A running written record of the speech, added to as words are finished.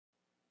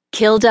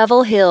Kill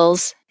Devil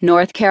Hills,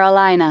 North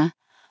Carolina,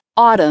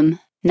 Autumn,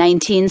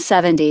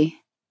 1970.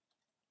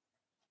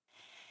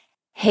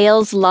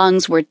 Hale's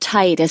lungs were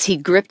tight as he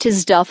gripped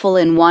his duffel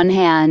in one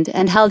hand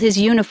and held his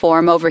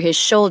uniform over his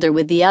shoulder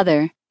with the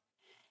other.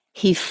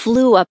 He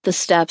flew up the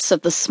steps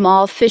of the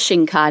small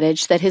fishing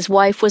cottage that his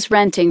wife was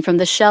renting from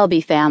the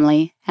Shelby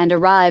family and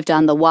arrived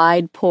on the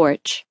wide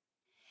porch.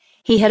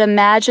 He had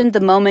imagined the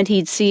moment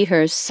he'd see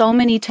her so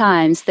many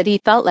times that he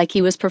felt like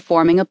he was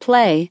performing a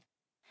play.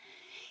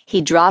 He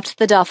dropped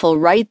the duffel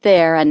right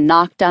there and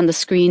knocked on the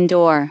screen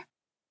door.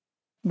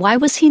 Why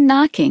was he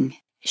knocking?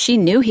 She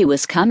knew he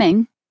was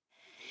coming.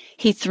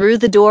 He threw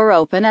the door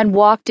open and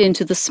walked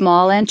into the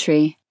small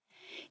entry.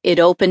 It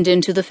opened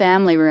into the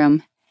family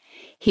room.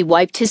 He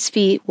wiped his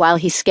feet while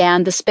he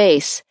scanned the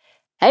space.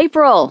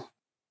 "April!"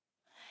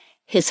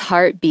 His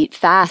heart beat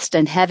fast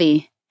and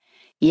heavy.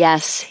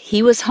 Yes,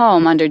 he was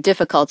home under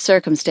difficult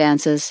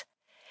circumstances.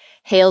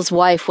 Hale's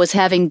wife was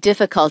having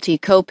difficulty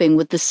coping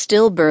with the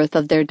stillbirth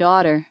of their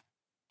daughter.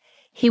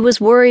 He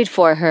was worried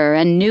for her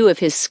and knew if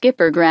his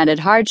skipper granted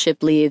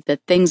hardship leave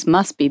that things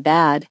must be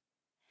bad.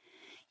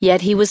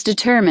 Yet he was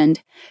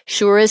determined,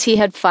 sure as he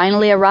had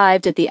finally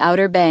arrived at the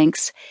Outer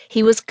Banks,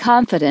 he was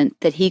confident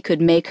that he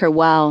could make her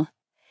well.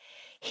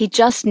 He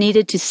just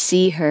needed to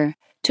see her,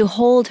 to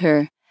hold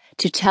her,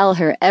 to tell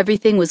her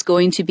everything was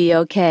going to be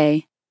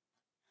okay.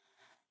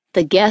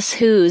 The Guess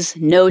Who's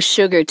 "No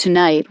Sugar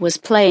Tonight" was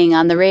playing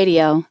on the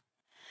radio.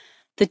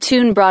 The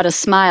tune brought a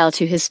smile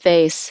to his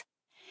face.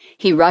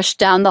 He rushed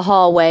down the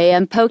hallway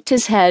and poked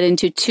his head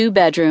into 2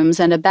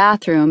 bedrooms and a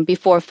bathroom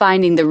before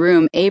finding the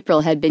room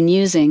April had been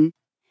using.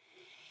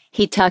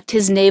 He tucked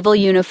his naval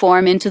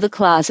uniform into the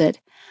closet,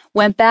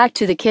 went back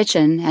to the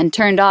kitchen, and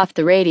turned off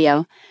the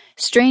radio,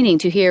 straining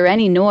to hear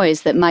any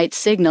noise that might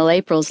signal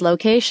April's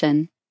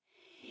location.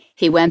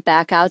 He went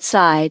back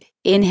outside,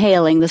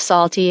 inhaling the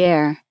salty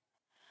air.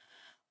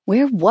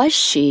 Where was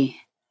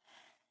she?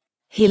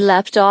 He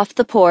leapt off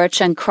the porch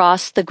and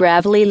crossed the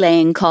gravelly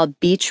lane called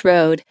Beach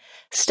Road,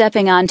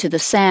 stepping onto the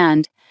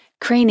sand,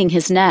 craning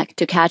his neck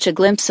to catch a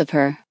glimpse of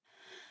her.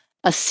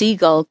 A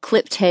seagull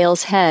clipped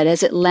Hale's head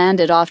as it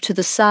landed off to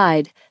the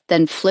side,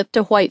 then flipped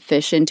a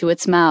whitefish into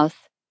its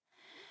mouth.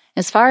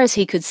 As far as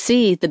he could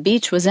see, the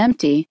beach was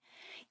empty,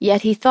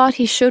 yet he thought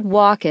he should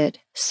walk it,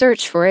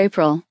 search for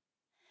April.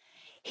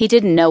 He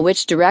didn't know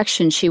which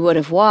direction she would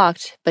have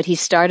walked, but he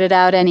started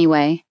out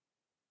anyway.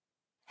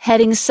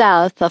 Heading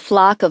south, a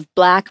flock of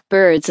black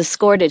birds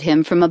escorted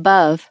him from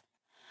above.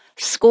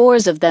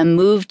 Scores of them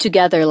moved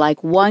together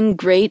like one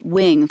great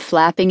wing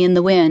flapping in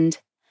the wind.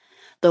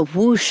 The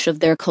whoosh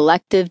of their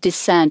collective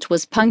descent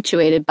was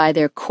punctuated by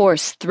their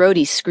coarse,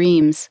 throaty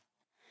screams.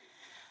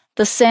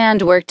 The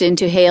sand worked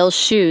into Hale's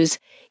shoes,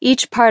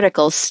 each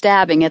particle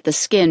stabbing at the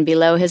skin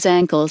below his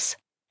ankles.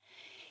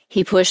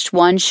 He pushed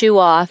one shoe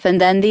off and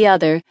then the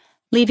other,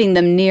 leaving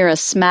them near a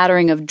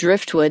smattering of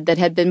driftwood that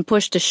had been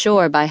pushed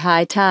ashore by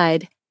high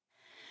tide.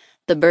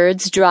 The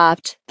birds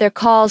dropped, their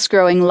calls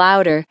growing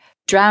louder,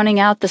 drowning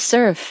out the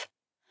surf.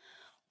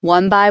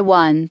 One by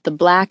one, the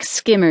black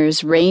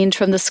skimmers rained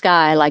from the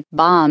sky like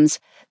bombs,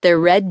 their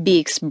red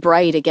beaks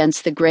bright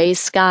against the gray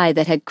sky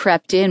that had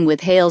crept in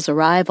with Hale's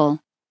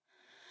arrival.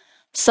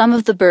 Some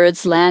of the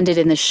birds landed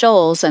in the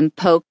shoals and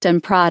poked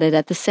and prodded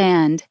at the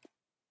sand.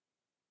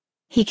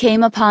 He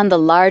came upon the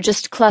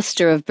largest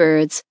cluster of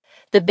birds,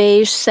 the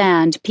beige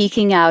sand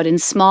peeking out in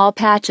small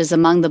patches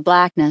among the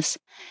blackness,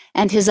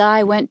 and his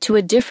eye went to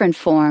a different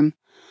form,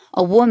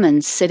 a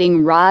woman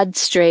sitting rod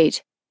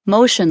straight,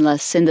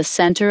 motionless in the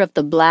center of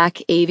the black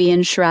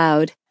avian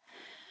shroud.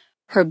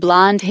 Her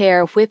blonde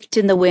hair whipped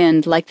in the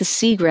wind like the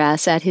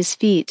seagrass at his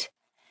feet.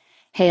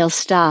 Hale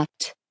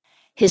stopped.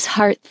 His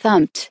heart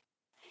thumped.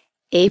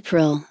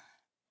 April.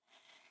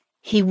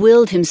 He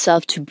willed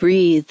himself to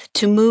breathe,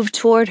 to move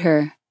toward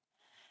her.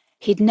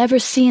 He'd never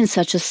seen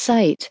such a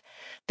sight,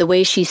 the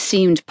way she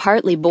seemed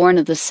partly born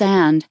of the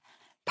sand,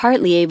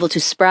 partly able to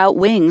sprout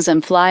wings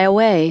and fly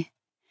away.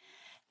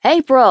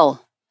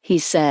 "April!" he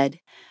said,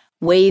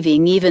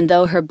 waving even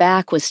though her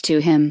back was to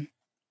him.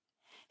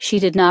 She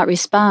did not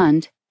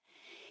respond.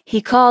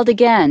 He called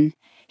again,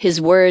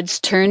 his words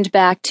turned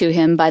back to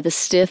him by the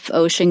stiff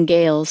ocean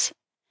gales.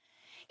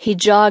 He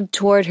jogged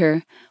toward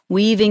her,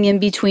 weaving in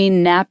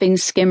between napping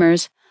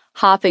skimmers,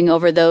 hopping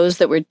over those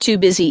that were too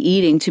busy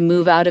eating to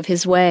move out of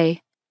his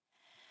way.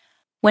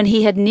 When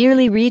he had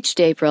nearly reached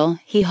April,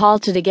 he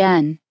halted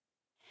again.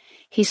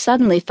 He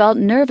suddenly felt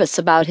nervous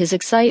about his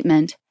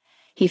excitement.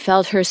 He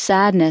felt her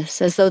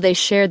sadness as though they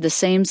shared the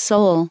same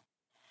soul.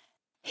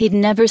 He'd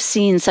never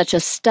seen such a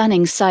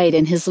stunning sight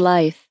in his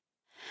life.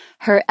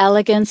 Her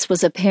elegance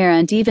was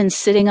apparent even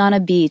sitting on a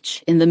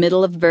beach in the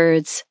middle of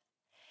birds.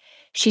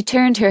 She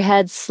turned her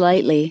head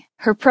slightly,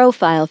 her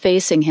profile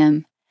facing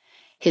him.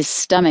 His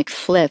stomach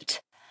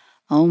flipped.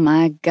 Oh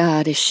my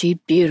God, is she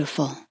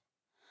beautiful.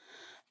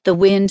 The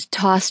wind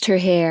tossed her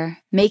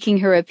hair, making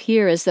her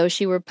appear as though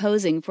she were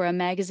posing for a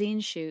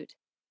magazine shoot.